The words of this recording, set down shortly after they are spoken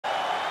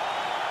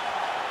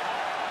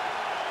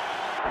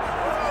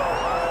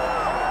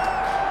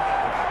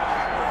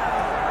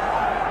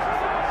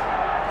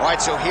All right,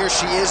 so here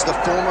she is, the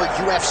former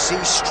UFC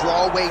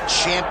strawweight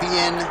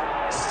champion,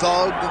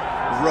 Thug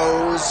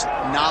Rose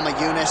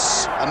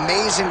Namajunas.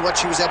 Amazing what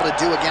she was able to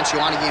do against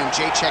Joanna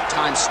Jędrzejczyk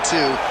 ×2.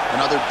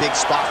 Another big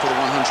spot for the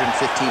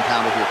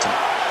 115-pounder here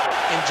tonight.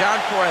 And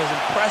John, for as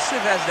impressive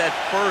as that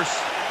first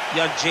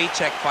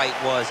Jędrzejczyk fight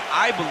was,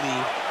 I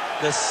believe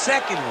the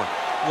second one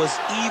was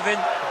even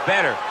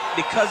better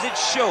because it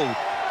showed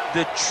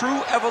the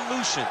true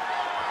evolution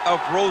of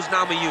Rose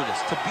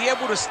Namajunas. To be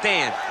able to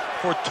stand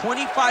for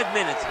 25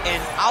 minutes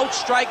and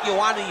outstrike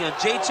Joanna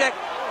Jędrzejczyk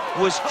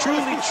was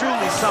truly,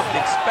 truly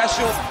something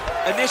special.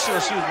 Initially,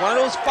 she was one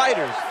of those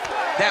fighters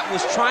that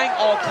was trying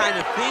all kind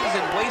of things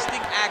and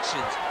wasting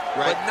actions.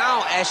 Right. But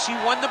now, as she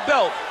won the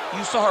belt,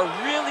 you saw her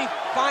really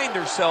find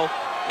herself,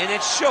 and it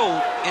showed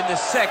in the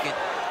second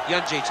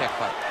Jędrzejczyk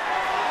fight.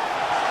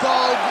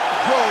 Thug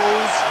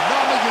Rose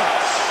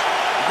Namajunas,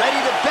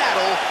 ready to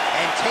battle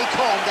and take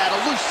home that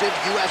elusive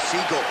UFC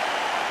gold.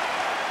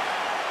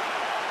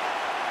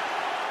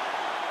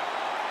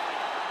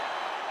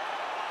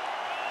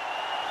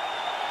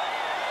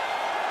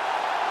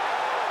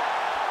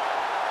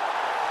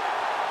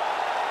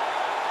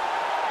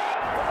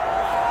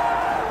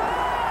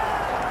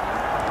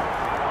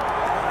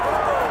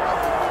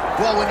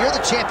 Well, when you're the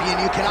champion,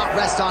 you cannot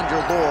rest on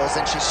your laurels,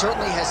 and she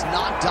certainly has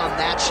not done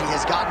that. She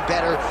has gotten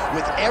better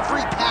with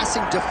every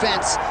passing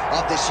defense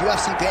of this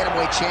UFC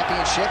Bantamweight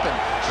Championship, and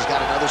she's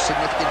got another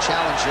significant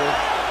challenger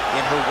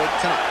in her wake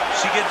tonight.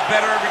 She gets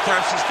better every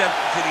time she steps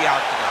into the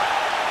octagon.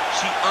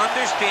 She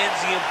understands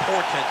the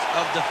importance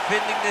of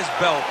defending this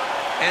belt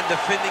and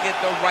defending it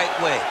the right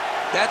way.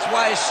 That's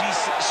why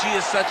she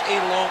is such a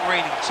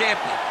long-reigning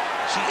champion.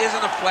 She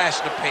isn't a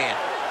flash in the pan.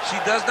 She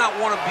does not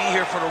want to be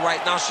here for the right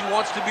now. She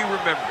wants to be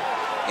remembered.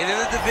 And in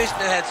a division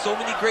that had so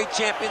many great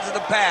champions in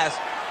the past,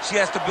 she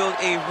has to build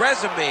a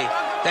resume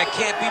that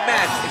can't be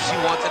matched if she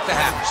wants it to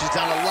happen. She's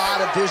done a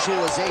lot of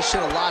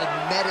visualization, a lot of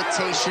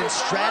meditation,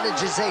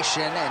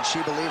 strategization, and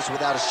she believes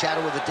without a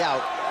shadow of a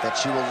doubt that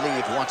she will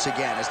leave once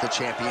again as the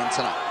champion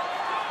tonight.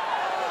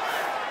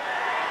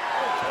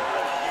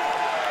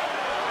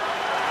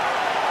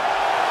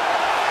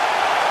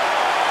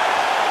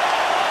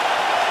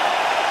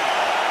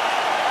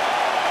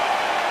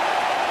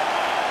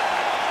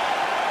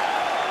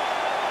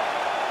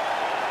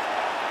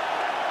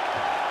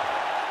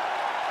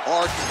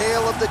 Our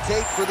tale of the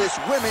tape for this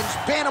women's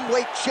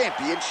bantamweight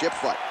championship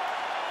fight.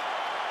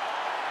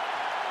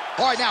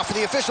 All right, now for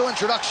the official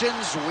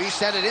introductions, we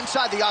send it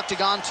inside the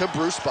octagon to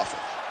Bruce Buffer.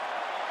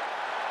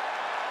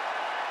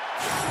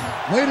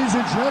 Ladies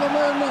and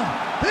gentlemen,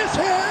 this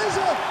is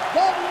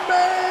the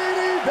main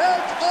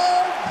event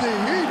of the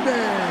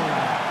evening.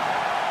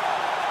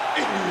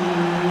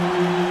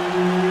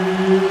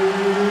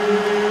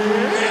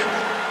 It's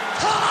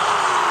time!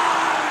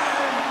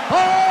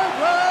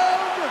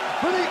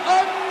 For the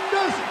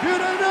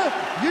undisputed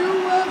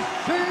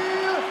UFC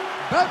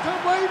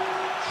Bantamweight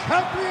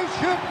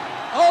Championship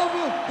of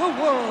the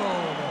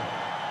world.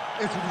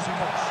 Introducing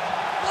first,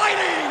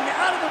 fighting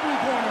out of the blue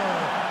corner,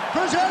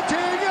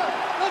 presenting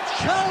the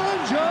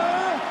challenger,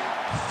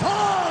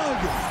 Thug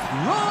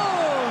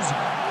Rose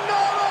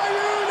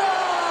Namajunas.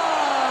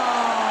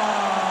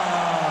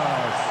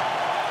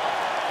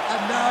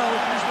 And now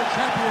here's the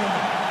champion,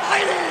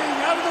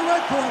 fighting out of the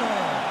red corner,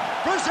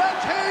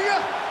 presenting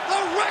the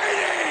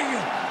reigning,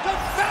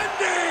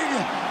 defending,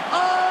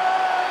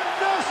 undisputed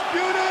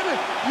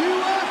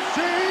UFC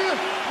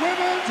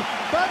Women's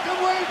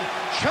Bantamweight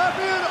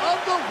Champion of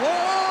the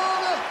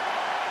World,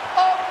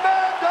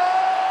 Amanda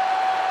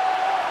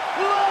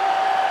Lemos.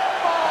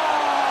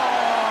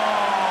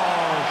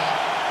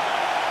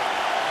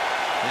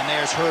 And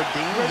there's Herb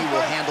Dean. He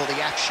will handle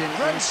the action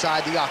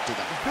inside the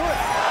octagon.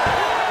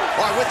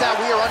 All right, with that,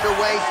 we are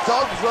underway.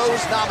 Thug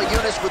Rose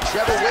Namajunas with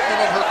Trevor Whitman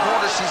in her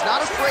corner. She's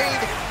not afraid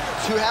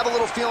to have a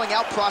little feeling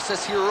out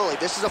process here early.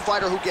 This is a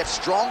fighter who gets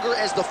stronger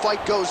as the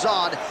fight goes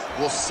on.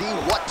 We'll see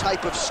what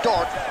type of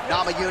start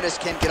Namajunas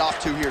can get off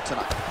to here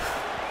tonight.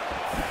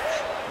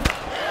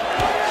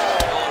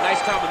 Oh,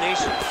 nice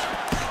combination.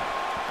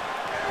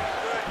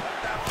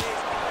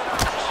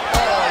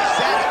 Oh, is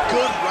that a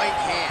good right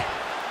hand?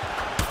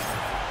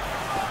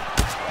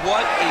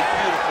 What a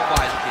beautiful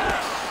body kick.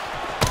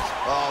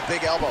 Oh,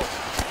 big elbow.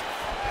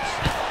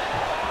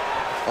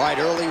 All right,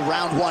 early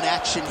round one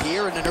action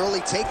here and an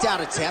early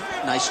takedown attempt.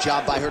 Nice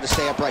job by her to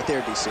stay up right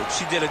there, DC.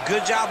 She did a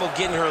good job of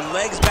getting her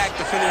legs back,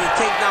 defending the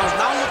takedowns.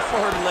 Now look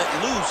for her to let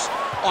loose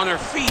on her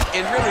feet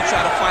and really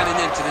try to find an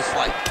end to this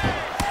fight.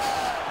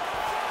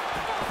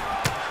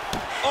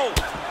 Oh!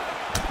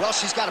 Well,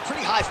 she's got a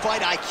pretty high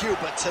fight IQ,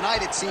 but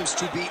tonight it seems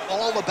to be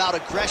all about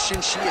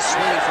aggression. She is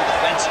swinging for the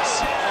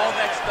fences. All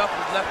that stuff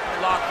was left in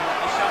the locker room.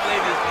 This young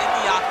lady is in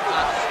the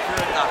octagon to secure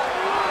a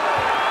knockout.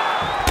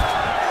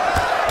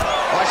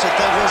 All right, so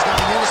Thug Rose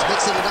Namajunas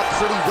mixing it up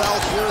pretty well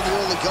here in the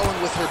early going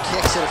with her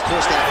kicks, and of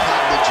course that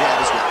patented jab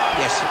as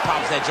well. Yes, she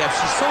pops that jab.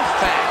 She's so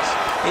fast,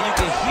 and you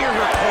can hear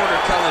her corner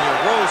telling her,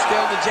 Rose,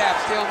 stay on the jab,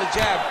 stay on the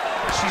jab.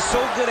 She's so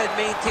good at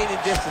maintaining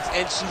distance,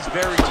 and she's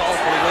very tall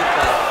for the weight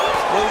class.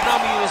 Rose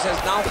Namajunas has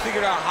now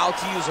figured out how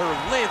to use her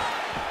length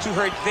to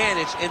her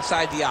advantage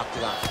inside the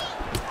octagon.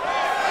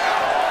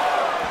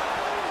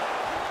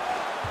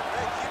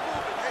 Hey, keep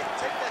moving. Hey,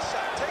 take that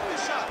shot. Take the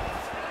shot.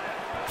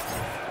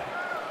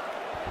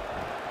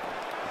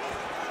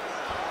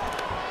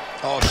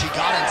 Oh, she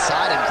got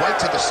inside and right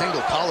to the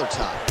single collar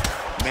tie.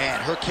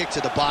 Man, her kick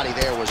to the body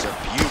there was a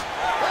beaut.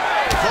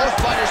 Both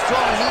fighters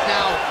throwing heat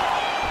now.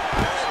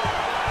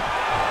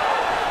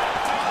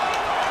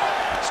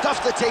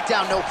 Stuffed the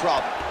takedown, no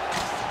problem.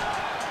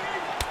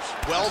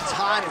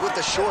 Well-timed with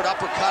the short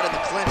uppercut and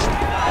the clinch. Wow.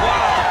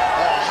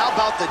 Oh, how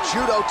about the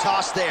judo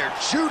toss there?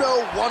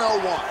 Judo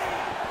 101.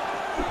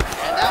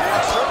 And that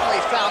one certainly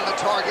found the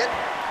target.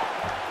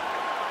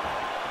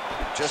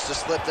 Just a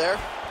slip there.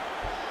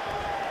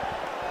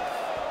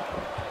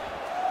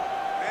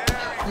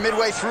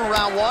 Midway through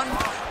round one.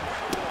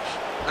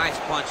 Nice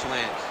punch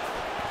lands.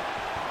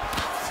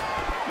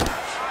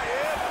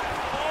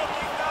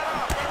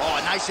 Oh,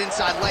 a nice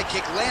inside leg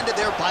kick landed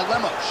there by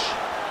Lemos.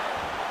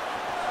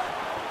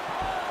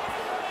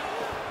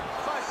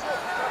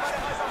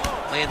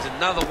 Lands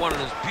another one of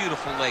those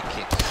beautiful leg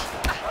kicks.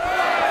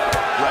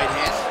 Right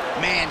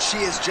hand. Man, she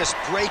is just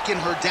breaking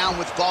her down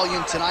with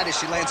volume tonight as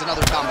she lands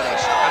another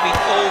combination. I mean,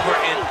 over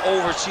and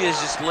over, she is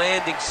just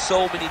landing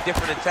so many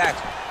different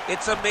attacks.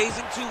 It's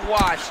amazing to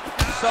watch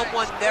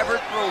someone never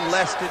throw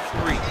less than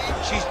 3.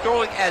 She's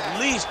throwing at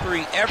least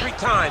 3 every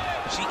time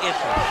she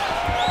enters.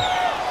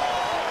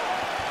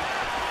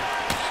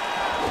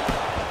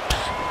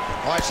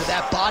 All right, so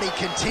that body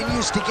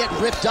continues to get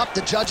ripped up.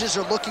 The judges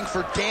are looking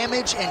for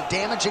damage and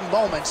damaging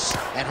moments,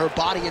 and her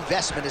body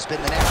investment has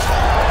been the next one.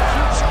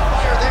 Huge shot by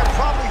her there,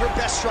 probably her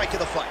best strike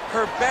of the fight.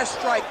 Her best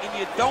strike, and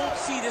you don't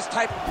see this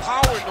type of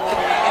power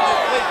normally in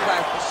this weight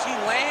class, but she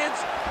lands,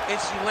 and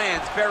she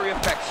lands very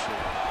effectively.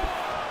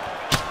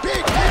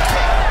 Big hit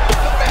kick,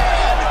 the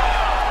man!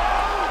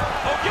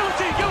 Oh,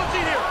 guillotine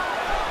here!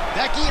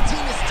 That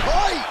guillotine is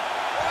tight!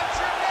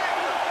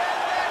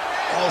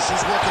 Oh,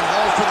 she's working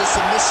hard for the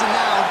submission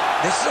now.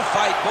 This is a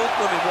fight, both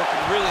women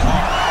working really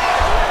hard.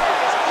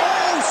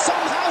 Oh,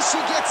 somehow she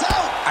gets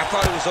out. I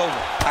thought it was over.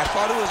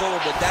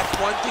 But that's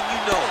one thing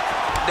you know.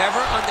 Never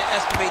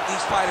underestimate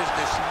these fighters in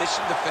their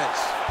submission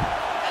defense.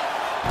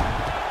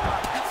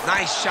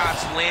 Nice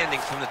shots landing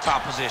from the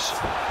top position.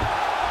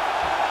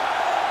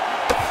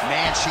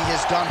 Man, she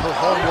has done her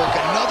homework.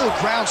 Another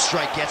ground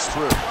strike gets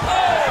through. Oh,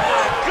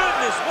 my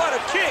goodness, what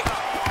a kick.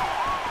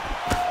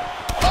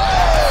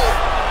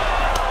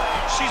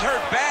 She's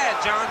hurt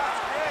bad, John.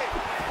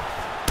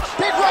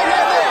 Big right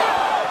hand there.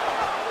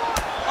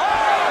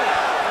 Oh!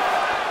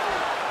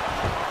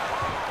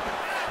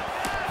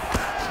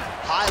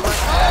 High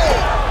left.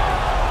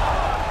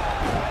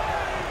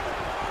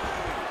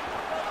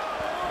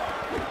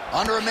 Oh!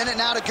 Under a minute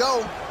now to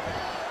go.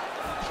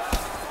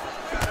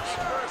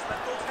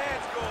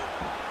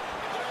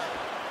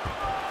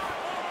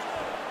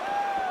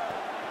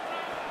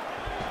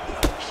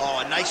 Oh,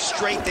 a nice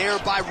straight there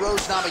by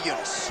Rose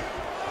Namajunas.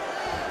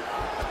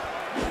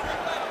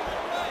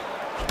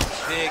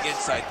 Big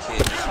inside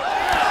kick.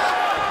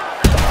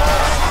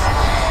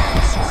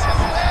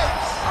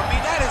 I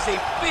mean, that is a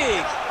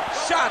big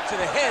shot to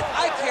the head.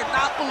 I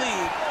cannot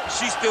believe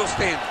she's still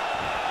standing.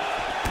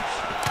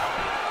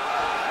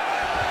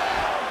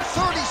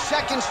 30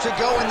 seconds to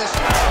go in this.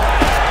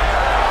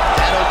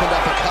 That opened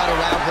up a cut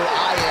around her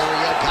eye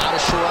area. Gotta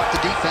shore up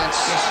the defense.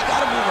 Yeah, she's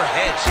gotta move her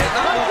head. She has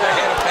not moved her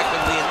head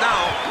effectively, and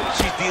now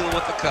she's dealing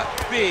with the cut.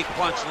 Big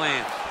punch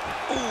lands.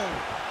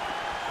 Ooh.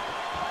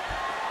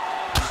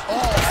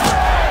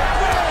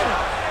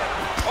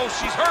 Oh,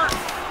 she's hurt.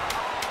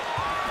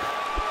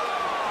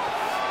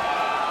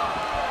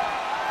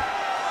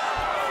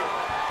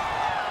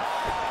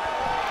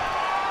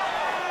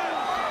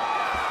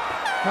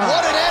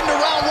 What an end to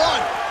round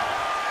one.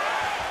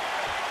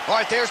 All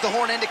right, there's the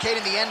horn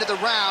indicating the end of the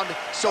round.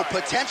 So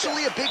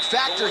potentially a big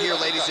factor here,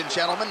 ladies and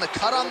gentlemen. The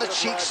cut on the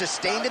cheek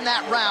sustained in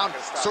that round.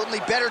 Certainly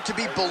better to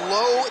be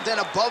below than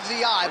above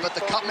the eye, but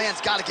the cut man's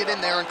got to get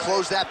in there and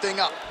close that thing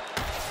up.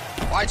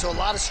 All right, so a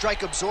lot of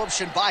strike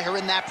absorption by her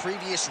in that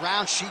previous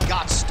round. She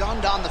got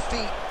stunned on the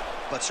feet,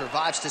 but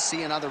survives to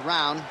see another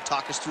round.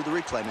 Talk us through the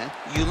replay, man.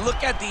 You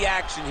look at the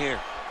action here.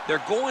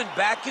 They're going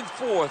back and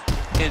forth,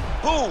 and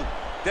boom,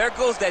 there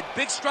goes that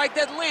big strike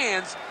that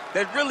lands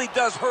that really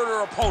does hurt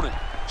her opponent.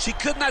 She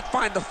could not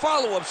find the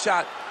follow-up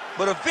shot,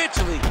 but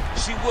eventually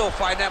she will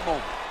find that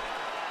moment.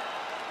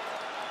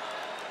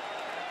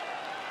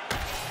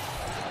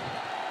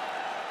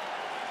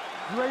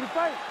 You ready to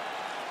fight?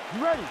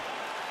 You ready?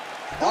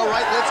 All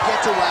right, let's get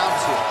to round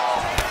two.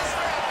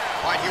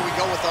 All right, here we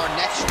go with our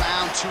next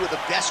round. 2 of the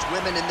best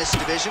women in this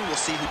division.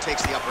 We'll see who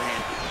takes the upper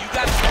hand. You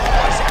got She's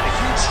got a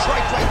huge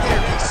strike right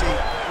there, DC.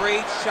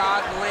 great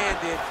shot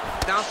landed.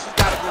 Now she's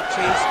got to go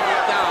chase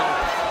it down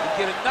and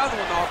get another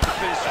one off to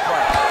finish the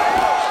fight.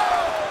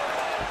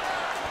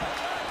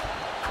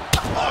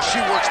 Oh, she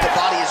works the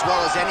body as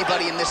well as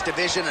anybody in this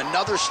division.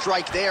 Another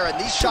strike there, and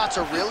these shots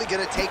are really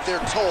going to take their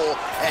toll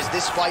as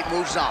this fight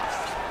moves on.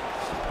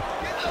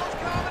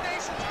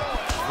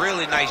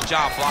 really nice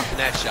job blocking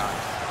that shot.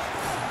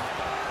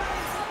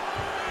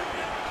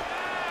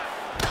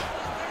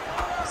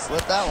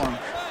 Slip that one.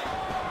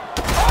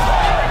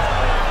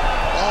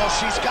 Oh,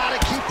 she's got to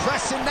keep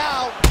pressing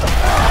now.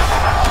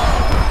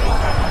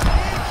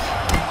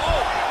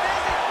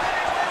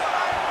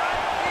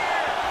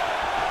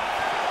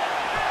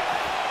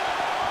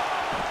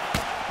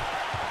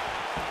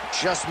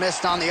 Just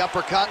missed on the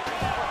uppercut.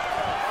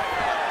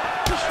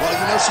 Well,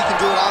 you know she can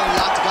do it all in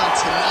the octagon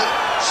tonight.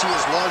 She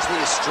is largely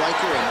a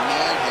striker, and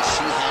man, has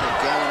she had it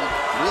going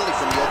really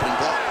from the opening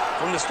bell.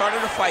 From the start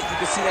of the fight, you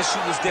could see that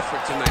she was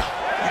different tonight.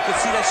 You could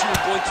see that she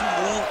was going to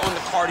lean on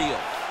the cardio,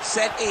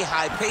 set a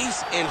high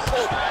pace, and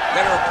hope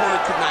that her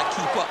opponent could not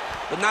keep up.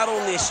 But not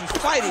only is she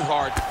fighting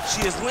hard,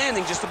 she is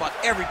landing just about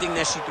everything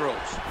that she throws.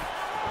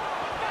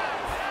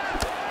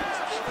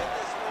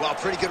 Well,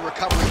 pretty good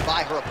recovery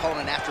by her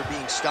opponent after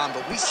being stunned,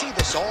 but we see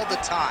this all the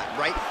time,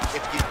 right?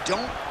 If you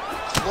don't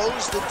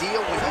close the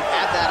deal when you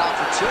have that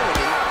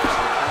opportunity,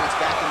 your opponent's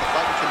back in the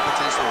fight and can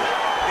potentially win.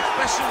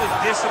 Especially with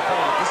this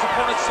opponent. This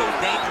opponent's so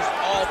dangerous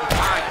all the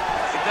time.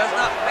 It does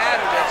not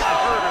matter that she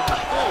hurt her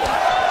before.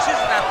 She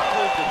doesn't have to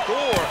close the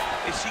door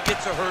if she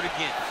gets her hurt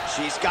again.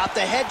 She's got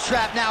the head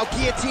trap now.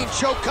 Guillotine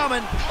choke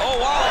coming. Oh,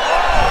 wow.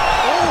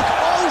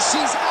 Oh,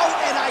 she's out,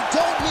 and I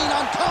don't mean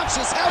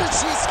unconscious. How did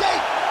she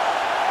escape?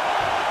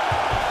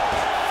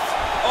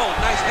 Oh,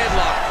 nice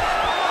headlock.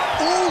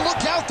 Oh,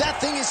 look out.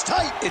 That thing is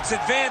tight. It's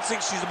advancing.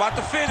 She's about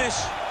to finish.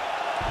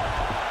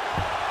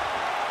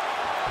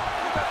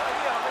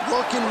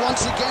 Working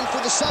once again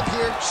for the sub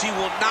here. She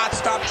will not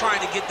stop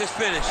trying to get this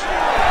finish.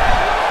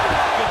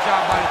 Good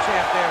job by the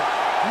champ there.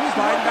 He's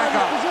sliding back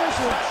up.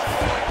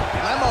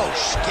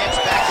 Lemos gets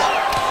back up.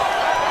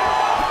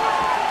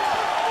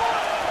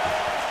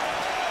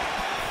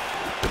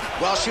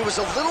 Well, she was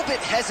a little bit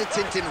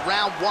hesitant in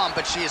round one,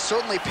 but she has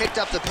certainly picked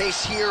up the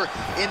pace here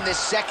in this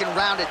second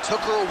round. It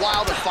took her a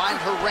while to find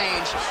her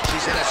range.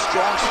 She's in a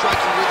strong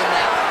striking rhythm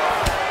now.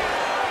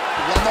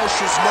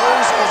 Lemos's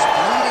nose is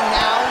bleeding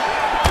now.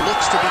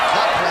 Looks to be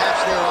cut,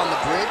 perhaps there on the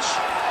bridge.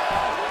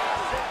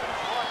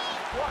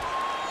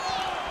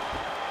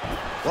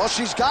 Well,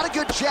 she's got a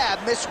good jab,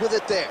 missed with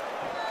it there.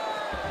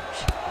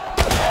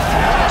 What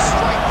a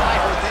strike by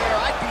her there.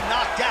 I'd be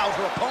knocked out.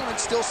 Her opponent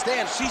still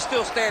stands. She's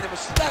still standing, but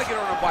she's got to get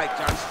on her bike,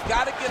 John. She's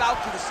got to get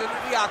out to the center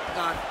of the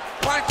octagon.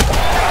 Find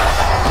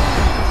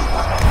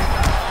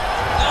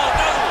oh,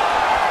 no.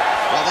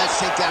 Well, that's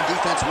takedown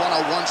defense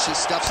 101. She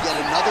stuffs yet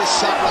another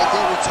shot right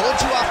there. We told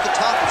you off the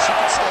top if she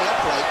could stay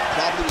upright,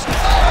 probably was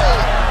going to...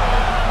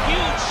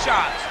 Huge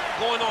shots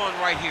going on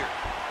right here.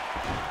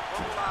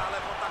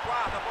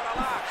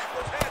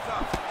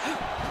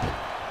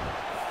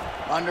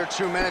 Under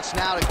 2 minutes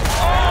now to...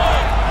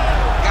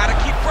 Got to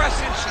keep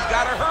pressing. She's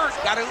got her hurt.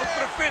 Got to look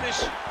for the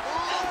finish.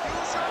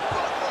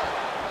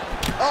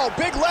 Oh,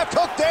 big left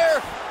hook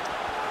there.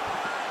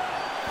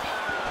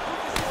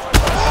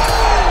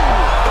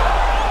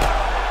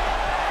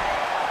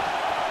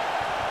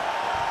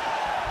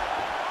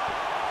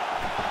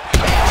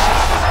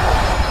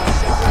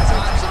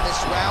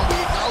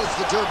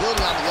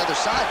 Durability on the other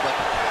side, but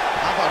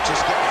how about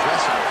just getting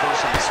aggressive and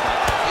finishing this fight?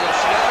 You know,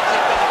 she doesn't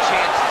take many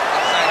chances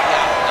inside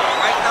the octagon.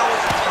 Right now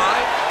is a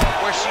time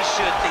where she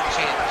should take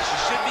chances. She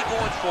should be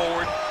going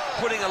forward,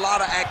 putting a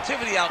lot of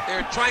activity out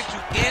there, trying to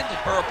end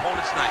her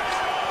opponent's night.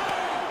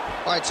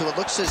 All right, so it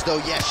looks as though,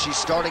 yes, she's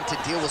starting to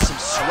deal with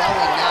some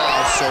swelling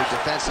now, so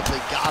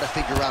defensively got to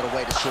figure out a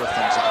way to shore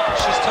things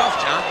up. She's tough,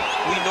 John.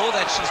 We know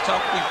that she's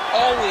tough. We've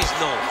always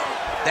known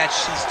that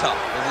she's tough.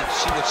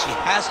 But what she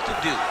has to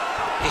do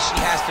is she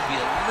has to be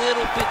a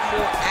little bit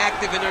more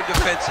active in her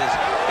defenses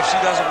if she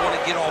doesn't want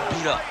to get all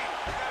beat up.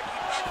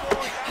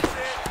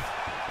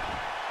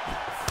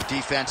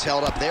 Defense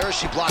held up there as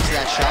she blocks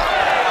that shot.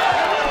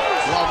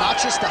 Well, not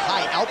just a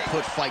high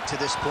output fight to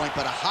this point,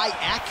 but a high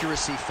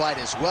accuracy fight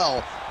as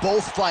well.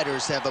 Both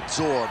fighters have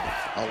absorbed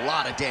a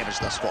lot of damage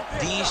thus far.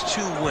 These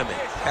two women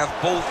have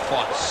both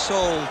fought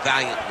so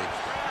valiantly.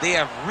 They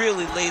have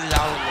really laid it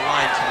out on the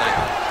line tonight,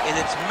 and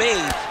it's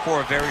made for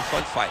a very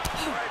fun fight.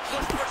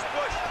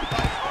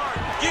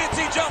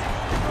 Guillotine jump.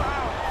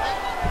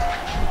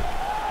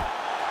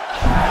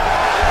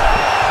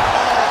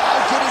 How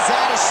good is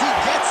that as she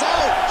gets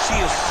out? She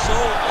is so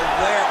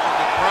aware on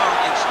the ground,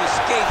 and she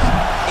escapes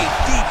a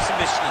deep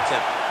submission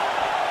attempt.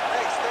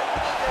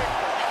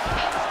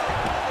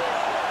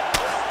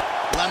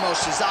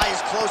 Lemos' eye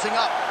is closing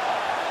up.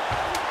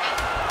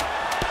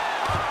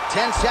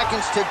 10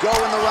 seconds to go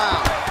in the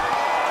round.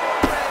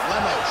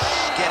 Lemos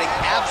getting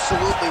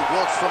absolutely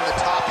worked from the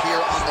top here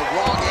on the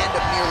wrong end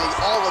of nearly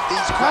all of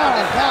these ground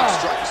and pound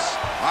strikes.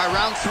 All right,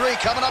 round 3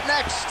 coming up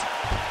next.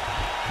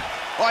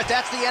 All right,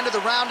 that's the end of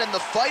the round, and the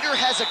fighter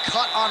has a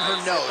cut on her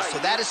nose, so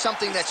that is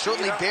something that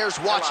certainly bears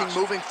watching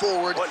moving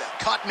forward.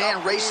 Cut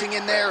man racing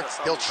in there.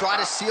 He'll try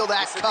to seal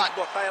that cut.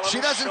 She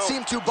doesn't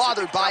seem too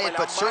bothered by it,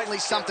 but certainly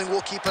something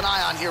we'll keep an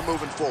eye on here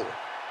moving forward.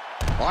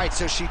 All right,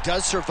 so she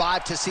does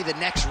survive to see the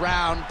next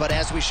round, but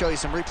as we show you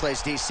some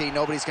replays, DC,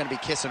 nobody's going to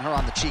be kissing her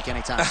on the cheek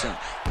anytime soon.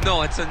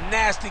 No, it's a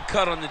nasty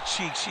cut on the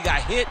cheek. She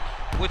got hit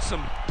with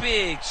some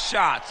big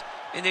shots,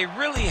 and they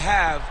really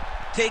have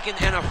taken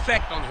an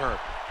effect on her.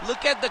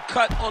 Look at the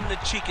cut on the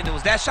cheek, and it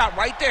was that shot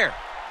right there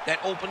that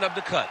opened up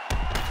the cut.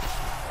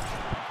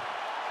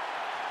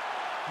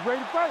 Ready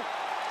to fight?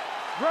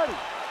 Ready.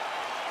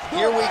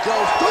 Here we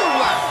go, third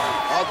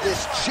round of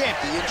this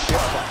championship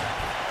fight.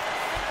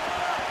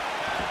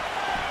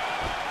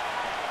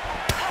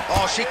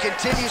 Oh, she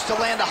continues to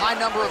land a high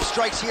number of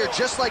strikes here,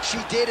 just like she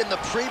did in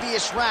the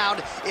previous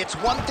round. It's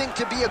one thing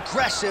to be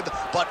aggressive,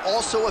 but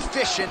also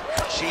efficient.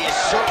 She is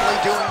certainly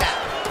doing that.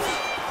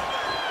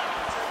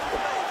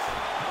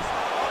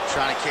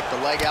 Trying to kick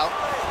the leg out.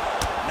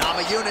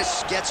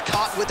 Namajunas gets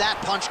caught with that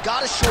punch.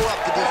 Got to shore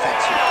up the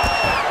defense here.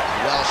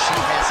 Well, she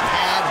has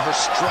had her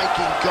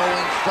striking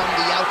going from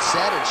the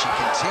outset, and she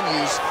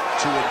continues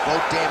to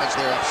invoke damage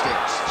there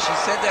upstairs. She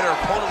said that her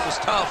opponent was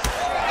tough.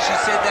 She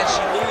said that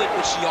she knew it,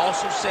 but she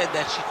also said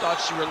that she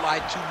thought she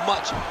relied too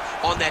much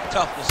on that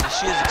toughness, and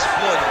she is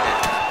exploiting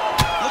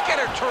that. Look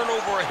at her turn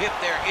over her hip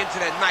there into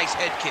that nice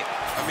head kick.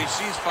 I mean,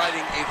 she's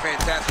fighting a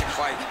fantastic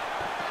fight.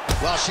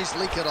 Well, she's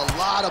leaking a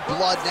lot of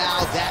blood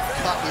now. That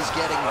cut is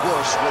getting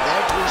worse with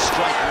every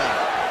strike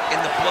landed. And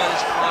the blood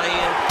is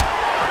flying.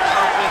 Her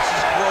confidence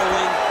is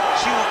growing.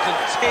 She will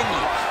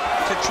continue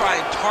to try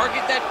and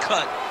target that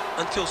cut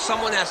until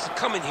someone has to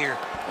come in here,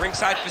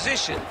 ringside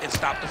position, and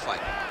stop the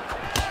fight.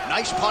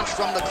 Nice punch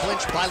from the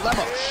clinch by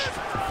Lemos.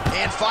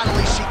 And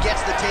finally, she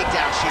gets the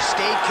takedown. She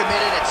stayed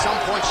committed. At some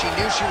point, she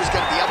knew she was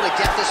going to be able to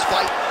get this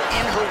fight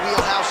in her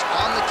wheelhouse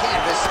on the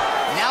canvas.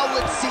 Now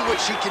let's see what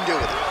she can do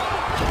with it.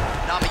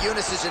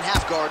 Namajunas is in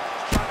half guard.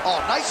 Oh,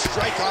 nice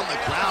strike on the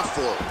ground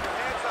for her.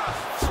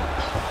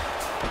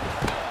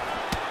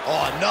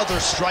 Oh, another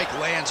strike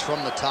lands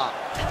from the top.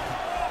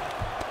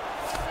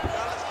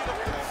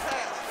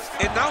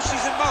 And now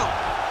she's in mount.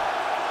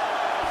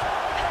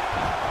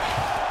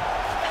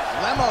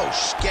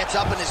 Lemos gets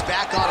up and is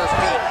back on her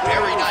feet.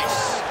 Very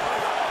nice.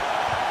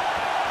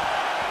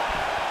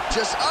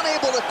 Just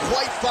unable to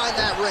quite find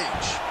that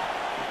range.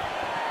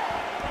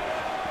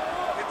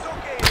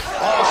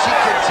 Oh, she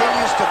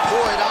continues to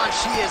pour it on.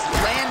 She is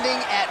landing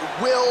at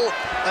will,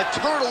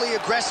 eternally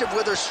aggressive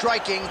with her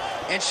striking,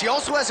 and she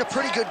also has a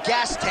pretty good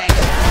gas tank.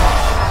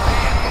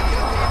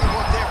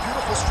 Work there,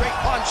 beautiful straight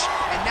punch,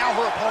 and now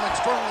her opponent's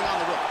firmly on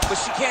the ropes. But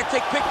she can't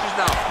take pictures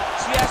now.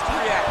 She has to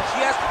react.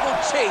 She has to go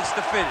chase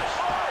the finish.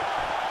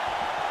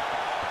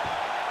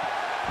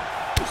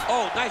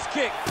 Oh, nice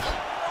kick.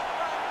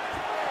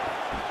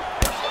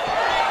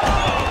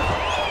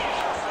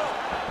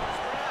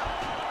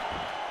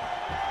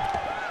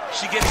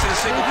 She gets to the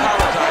single power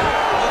time.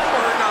 Look for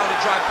her now to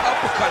drive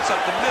uppercuts up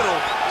the middle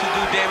to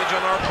do damage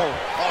on our opponent.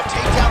 Oh,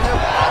 takedown there.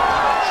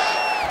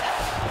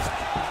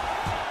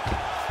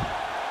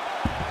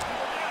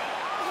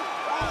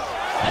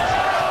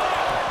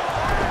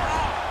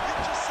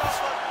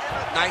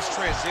 Nice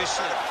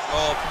transition.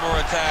 Oh, from her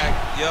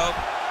attack. Yup.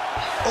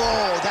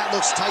 Oh, that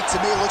looks tight to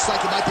me. It looks like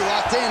it might be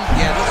locked in.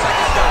 Yeah, it looks like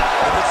it's done.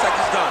 It looks like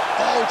it's done.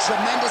 Oh,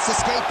 tremendous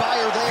escape by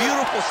her there.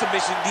 Beautiful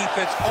submission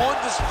defense on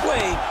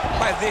display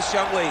by this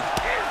young lady.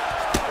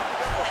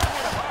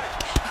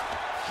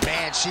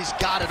 Man, she's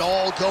got it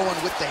all going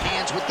with the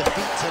hands, with the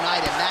feet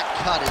tonight, and that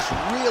cut is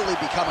really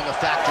becoming a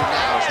factor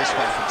now as this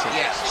fight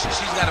continues. Yes,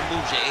 she's got to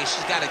move, Jay.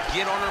 She's got to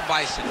get on her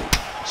bicycle.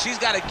 She's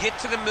got to get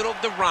to the middle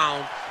of the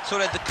round so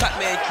that the cut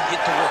man can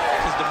get to work.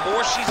 Because the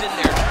more she's in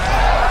there...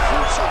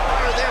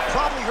 There,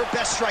 probably her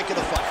best strike of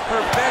the fight.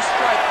 Her best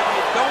strike, and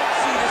you don't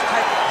see this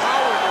type of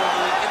power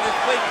normally in this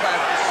weight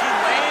class, but she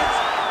lands,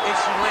 and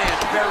she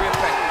lands very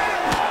effectively.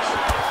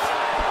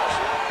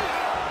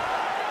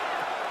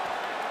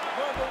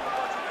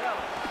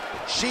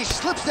 She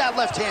slips that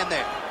left hand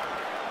there.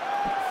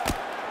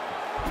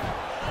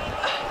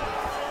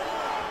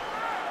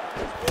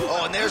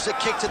 Oh, and there's a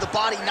kick to the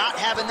body, not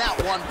having that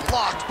one,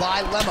 blocked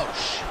by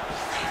Lemos.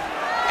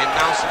 And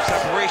now some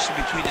separation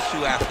between the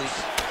two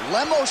athletes.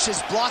 Lemos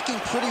is blocking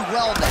pretty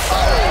well now.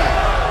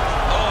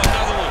 Oh,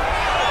 another one.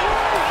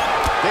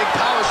 Big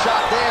power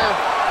shot there.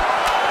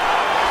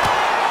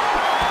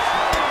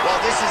 Well,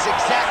 this is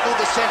exactly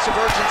the sense of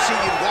urgency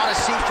you'd want to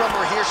see from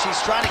her here.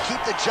 She's trying to keep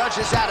the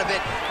judges out of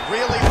it,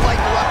 really lighten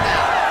her up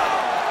now.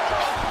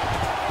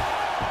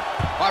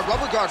 All right,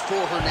 rubber guard for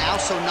her now,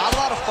 so not a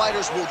lot of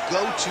fighters will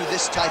go to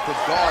this type of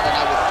guard, and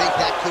I would think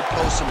that could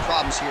pose some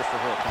problems here for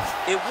her opponent.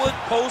 It would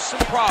pose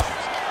some problems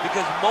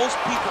because most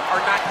people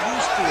are not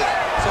used to it.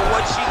 So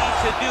what she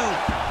needs to do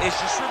is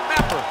just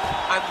remember,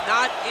 I'm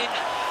not in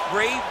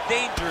grave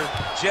danger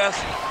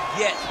just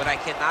yet, but I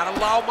cannot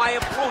allow my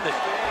opponent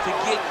to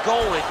get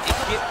going and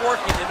get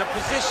working in a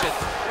position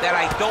that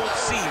I don't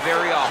see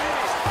very often.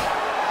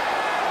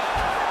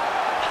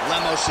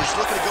 Lemos is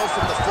looking to go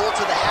from the full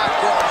to the half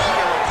guard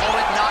here.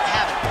 Opponent not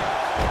having it.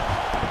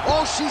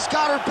 Oh, she's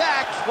got her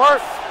back.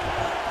 Work.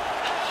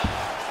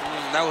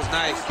 That was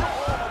nice.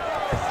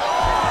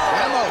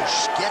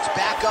 Lemos gets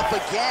back up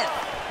again.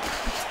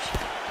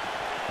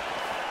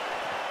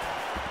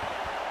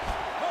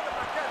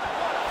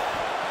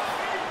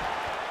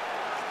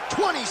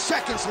 30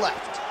 seconds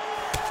left.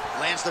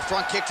 Lands the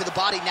front kick to the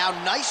body. Now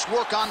nice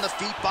work on the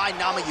feet by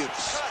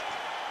Namajunas.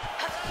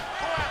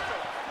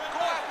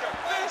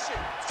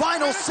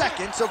 Final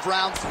seconds of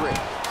round 3.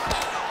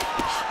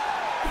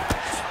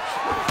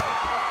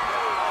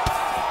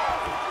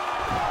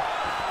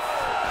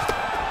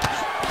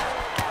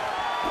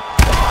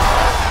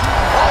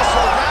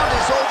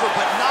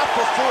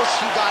 Before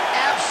she got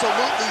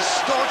absolutely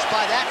starched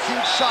by that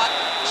huge shot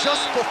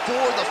just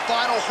before the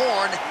final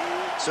horn.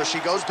 So she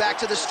goes back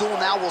to the stool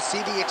now. We'll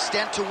see the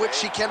extent to which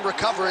she can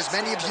recover. As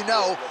many of you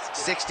know,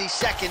 60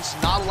 seconds,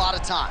 not a lot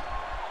of time.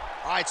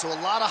 All right, so a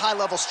lot of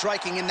high-level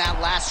striking in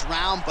that last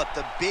round, but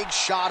the big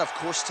shot, of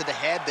course, to the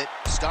head that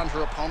stunned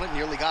her opponent,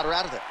 nearly got her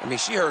out of there. I mean,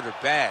 she hurt her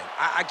bad.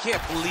 I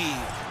can't believe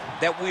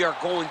that we are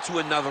going to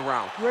another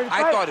round.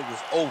 I thought it was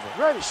over.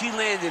 She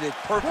landed it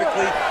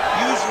perfectly.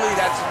 Usually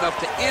that's enough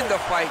to end the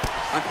fight.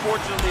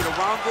 Unfortunately, the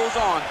round goes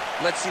on.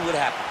 Let's see what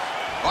happens.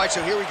 All right, so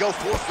here we go.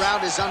 4th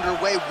round is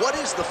underway. What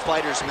is the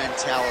fighter's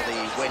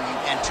mentality when you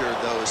enter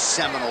those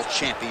seminal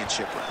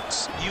championship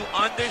rounds? You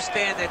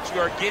understand that you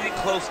are getting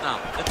close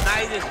now. The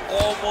night is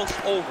almost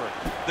over.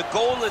 The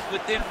goal is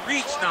within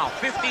reach now.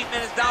 15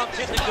 minutes down,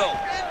 10 to go.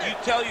 You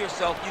tell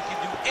yourself you can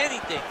do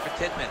anything for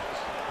 10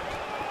 minutes.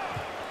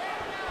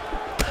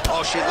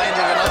 Oh, she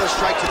landed another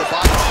strike to the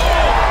body.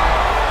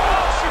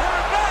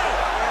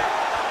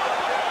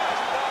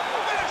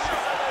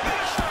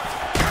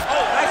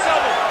 Oh, nice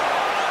elbow.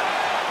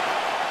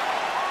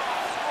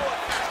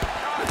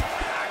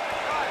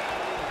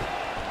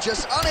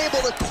 Just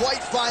unable to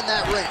quite find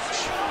that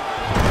range.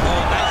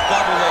 Oh, nice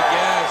double leg,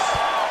 yes.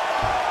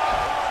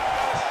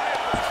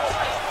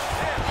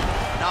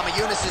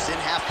 Namajunas is in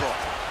half guard.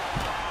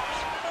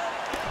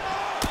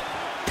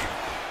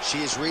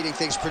 She is reading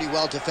things pretty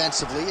well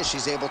defensively as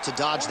she's able to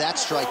dodge that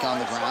strike on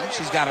the ground.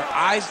 She's got her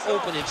eyes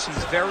open and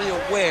she's very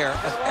aware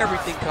of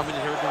everything coming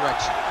in her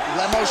direction.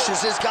 Lemos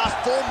has got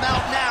full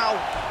mount now.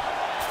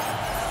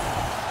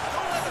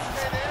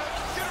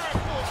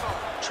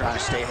 Trying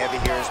to stay heavy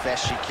here as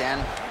best she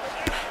can.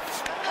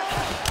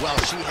 Well,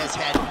 she has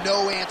had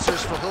no answers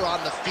for her on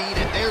the feet,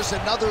 and there's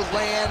another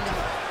land,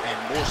 and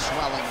more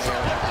swelling there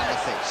on the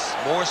face.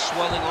 More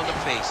swelling on the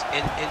face,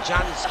 and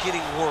John, is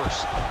getting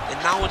worse. And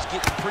now it's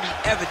getting pretty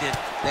evident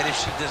that if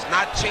she does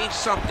not change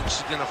something,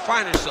 she's gonna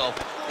find herself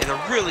in a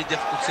really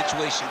difficult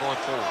situation going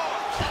forward.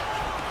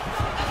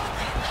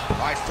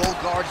 All right, full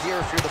guard here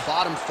if you're the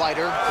bottom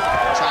fighter.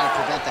 Trying to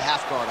prevent the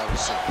half guard, I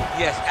would say.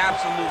 Yes,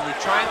 absolutely.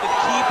 Trying to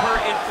keep her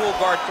in full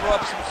guard, throw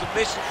up some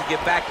submissions to get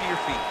back to your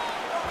feet.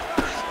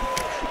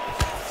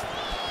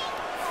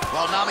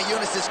 Well,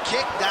 Namajunas'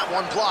 kick, that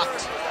one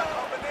blocked.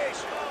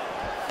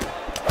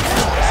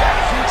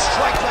 Huge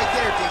strike right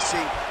there, DC.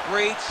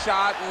 Great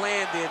shot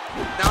landed.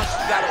 Now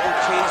she's got to go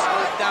chase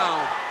her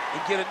down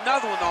and get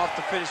another one off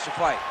to finish the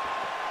fight.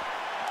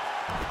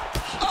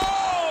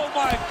 Oh,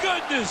 my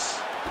goodness.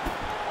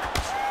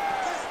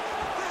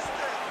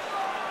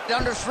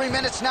 Under 3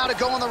 minutes now to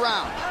go in the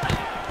round.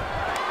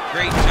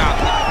 Great job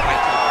getting right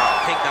to the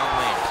ground. Takedown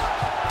lands.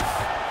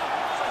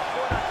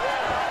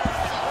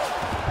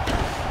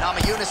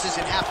 Namajunas is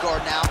in half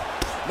guard now,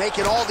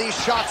 making all these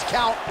shots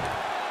count.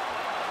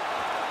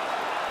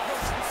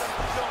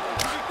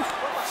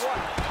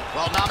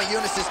 Well,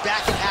 Namajunas is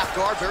back in half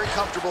guard, very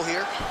comfortable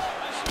here.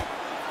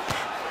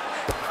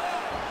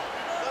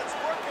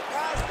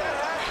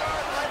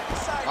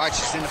 All right,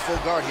 she's in the full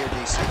guard here,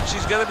 DC.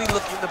 She's going to be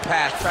looking to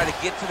pass, try to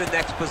get to the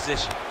next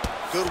position.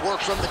 Good work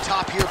from the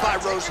top here by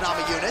Rose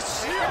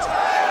Namajunas.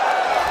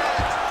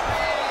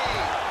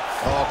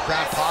 Oh,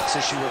 crowd pops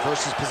as she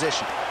reverses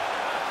position.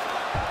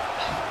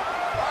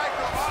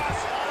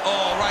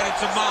 Oh, right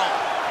into mount.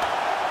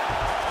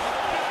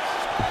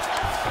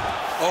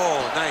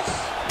 Oh, nice.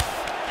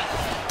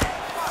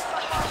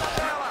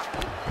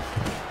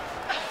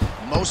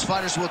 Most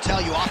fighters will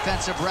tell you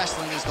offensive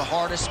wrestling is the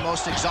hardest,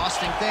 most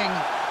exhausting thing.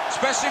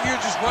 Especially if you're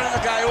just running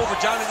the guy over,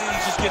 Jonathan, he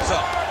just gets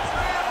up.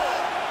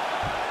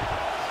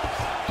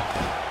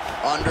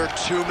 Under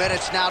 2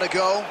 minutes now to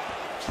go.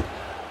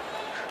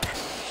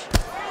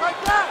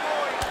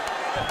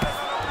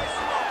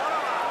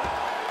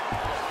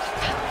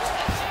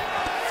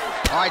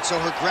 All right, so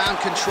her ground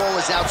control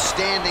is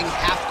outstanding.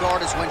 Half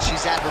guard is when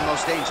she's at her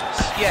most dangerous.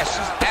 Yes,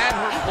 she's at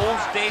her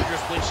most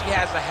dangerous when she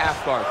has a half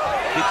guard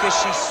because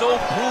she's so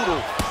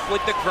brutal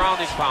with the ground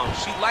and pound.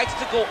 She likes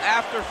to go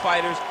after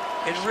fighters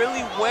and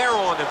really wear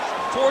on them,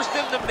 force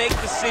them to make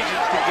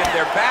decisions to get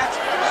their backs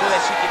so that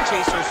she can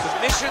chase her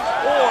submissions,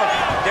 or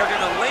they're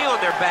gonna lay on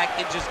their back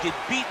and just get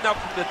beaten up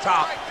from the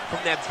top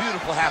from that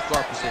beautiful half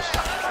guard position.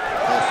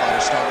 Both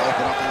fighters starting to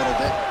open up a little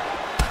bit.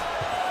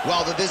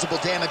 Well, the visible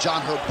damage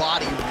on her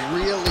body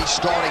really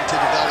starting to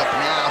develop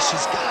now.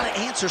 She's got to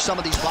answer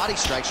some of these body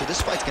strikes or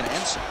this fight's going to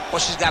end soon.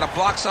 Well, she's got to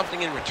block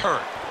something in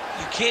return.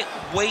 You can't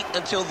wait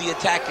until the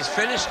attack is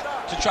finished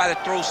to try to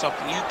throw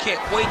something. You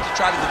can't wait to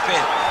try to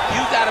defend.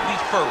 You got to be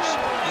first.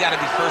 You got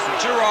to be first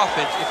with your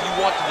offense if you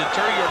want to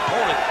deter your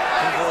opponent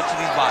from going to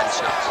these body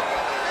shots.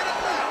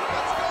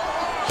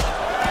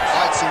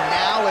 All right, So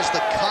now as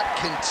the cut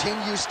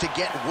continues to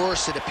get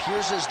worse, it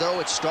appears as though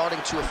it's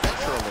starting to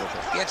affect her a little bit.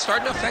 Yeah, it's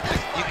starting to affect her.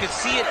 You can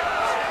see it.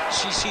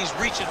 She's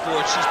reaching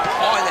for it. She's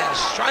pawing at it.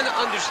 She's trying to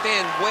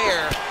understand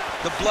where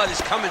the blood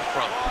is coming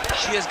from.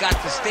 She has got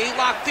to stay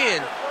locked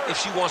in if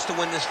she wants to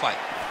win this fight.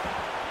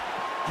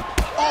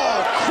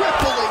 Oh,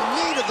 crippling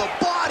knee to the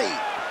body.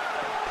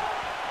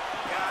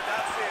 Yeah,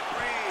 that's it.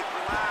 Breathe,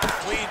 relax.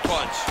 Clean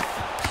punch.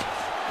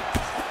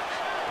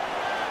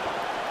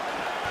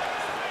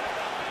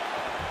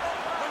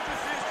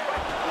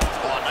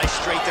 Oh, nice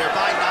straight there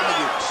by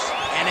Namajunas.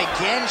 And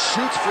again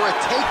shoots for a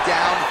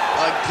takedown.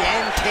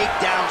 Again,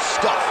 takedown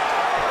stuff.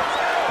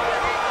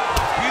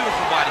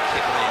 Beautiful body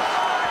kick lands.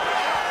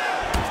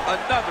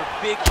 Another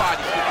big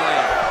body kick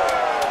lands.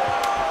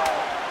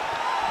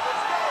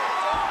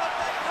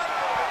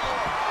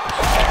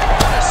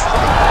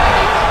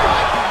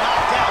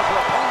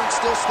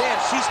 Still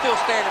stands. She's still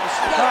standing.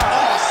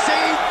 Oh,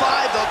 saved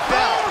by the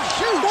bell.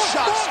 Huge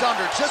shot stunned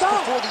her just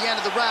before the end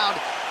of the round.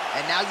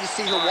 And now you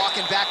see her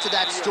walking back to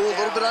that stool, a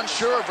little bit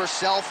unsure of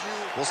herself.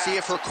 We'll see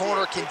if her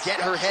corner can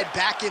get her head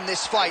back in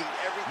this fight.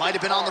 Might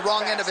have been on the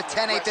wrong end of a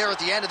 10-8 there at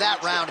the end of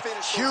that round.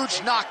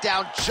 Huge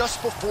knockdown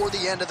just before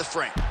the end of the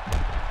frame.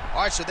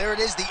 All right, so there it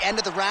is, the end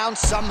of the round.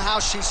 Somehow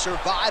she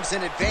survives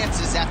and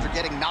advances after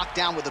getting knocked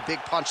down with a big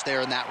punch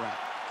there in that round.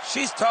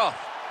 She's tough.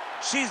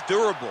 She's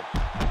durable.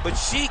 But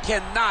she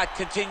cannot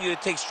continue to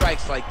take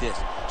strikes like this.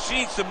 She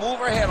needs to move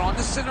her head on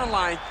the center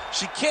line.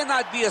 She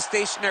cannot be a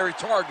stationary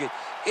target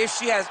if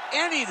she has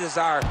any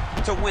desire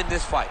to win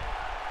this fight.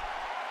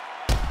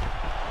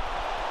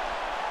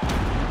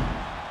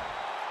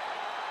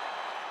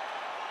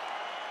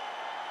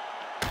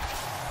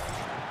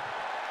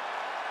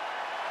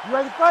 You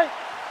ready to fight?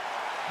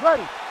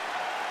 Ready.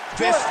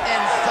 Fifth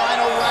and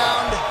final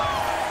round.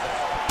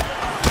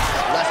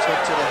 Left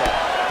hook to the head.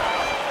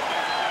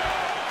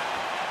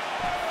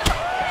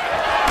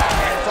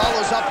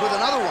 Follows up with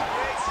another one.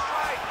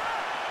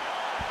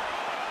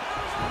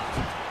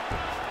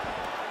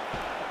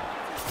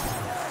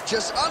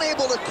 Just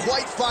unable to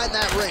quite find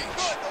that range.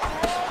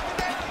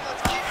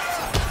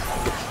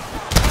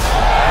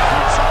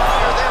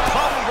 There,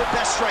 probably her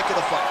best strike of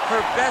the fight.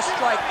 Her best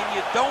strike, and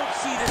you don't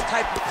see this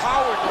type of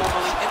power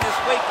normally in this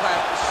weight class,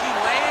 but she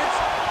lands,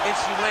 and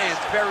she lands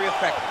very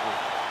effectively.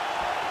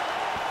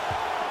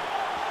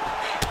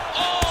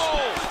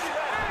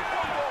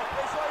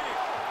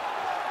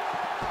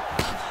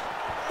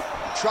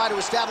 Try to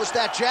establish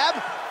that jab.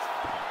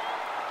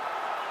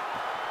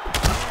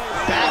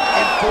 Back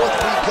and forth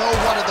we go.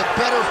 One of the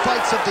better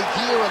fights of the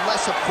year,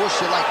 unless, of course,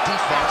 you like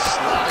defense.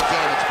 A lot of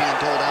damage being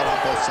doled out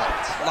on both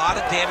sides. A lot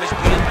of damage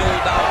being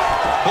doled out.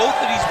 Both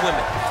of these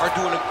women are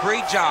doing a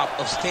great job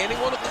of standing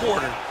on a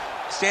corner,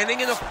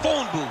 standing in a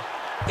phone booth,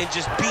 and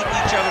just beating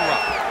each other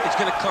up.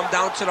 It's going to come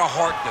down to the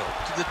heart, though,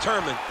 to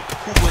determine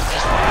who wins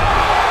this fight.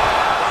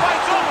 The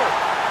fight's over.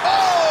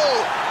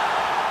 Oh!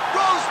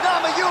 Rose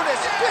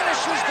Namajunas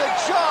finishes the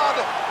job.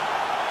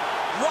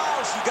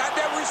 Wow, she got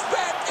that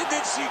respect, and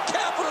then she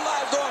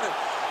capitalized on it.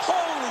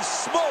 Holy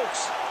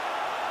smokes.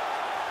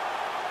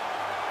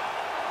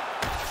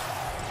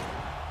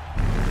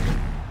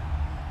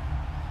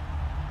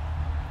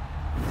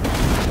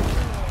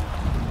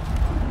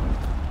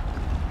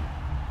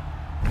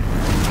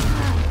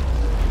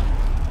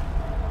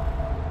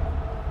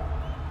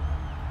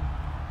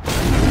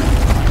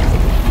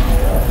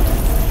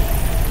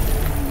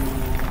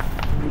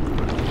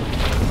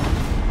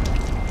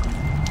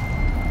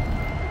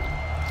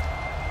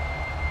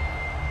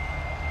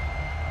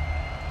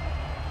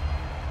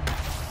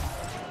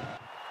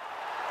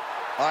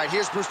 All right,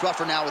 here's Bruce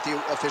Buffer now with the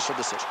official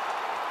decision.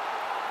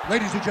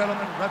 Ladies and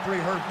gentlemen, referee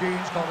Herb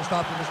Dean's called a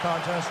stop to this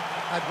contest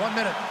at 1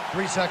 minute,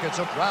 3 seconds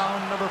of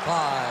round number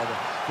 5.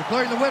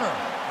 Declaring the winner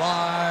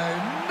by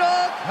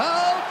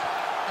knockout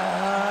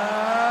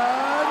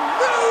and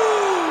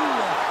new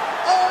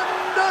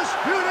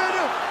undisputed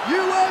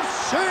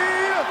UFC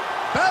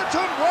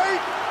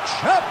bantamweight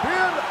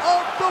champion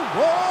of the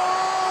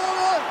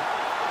world,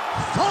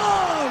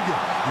 Thug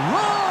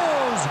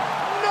Rose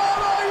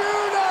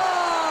Namajunas.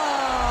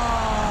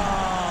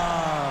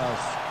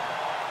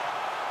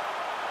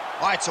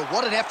 All right, so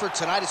what an effort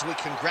tonight as we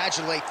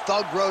congratulate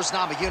Thug Rose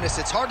Namajunas.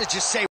 It's hard to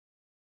just say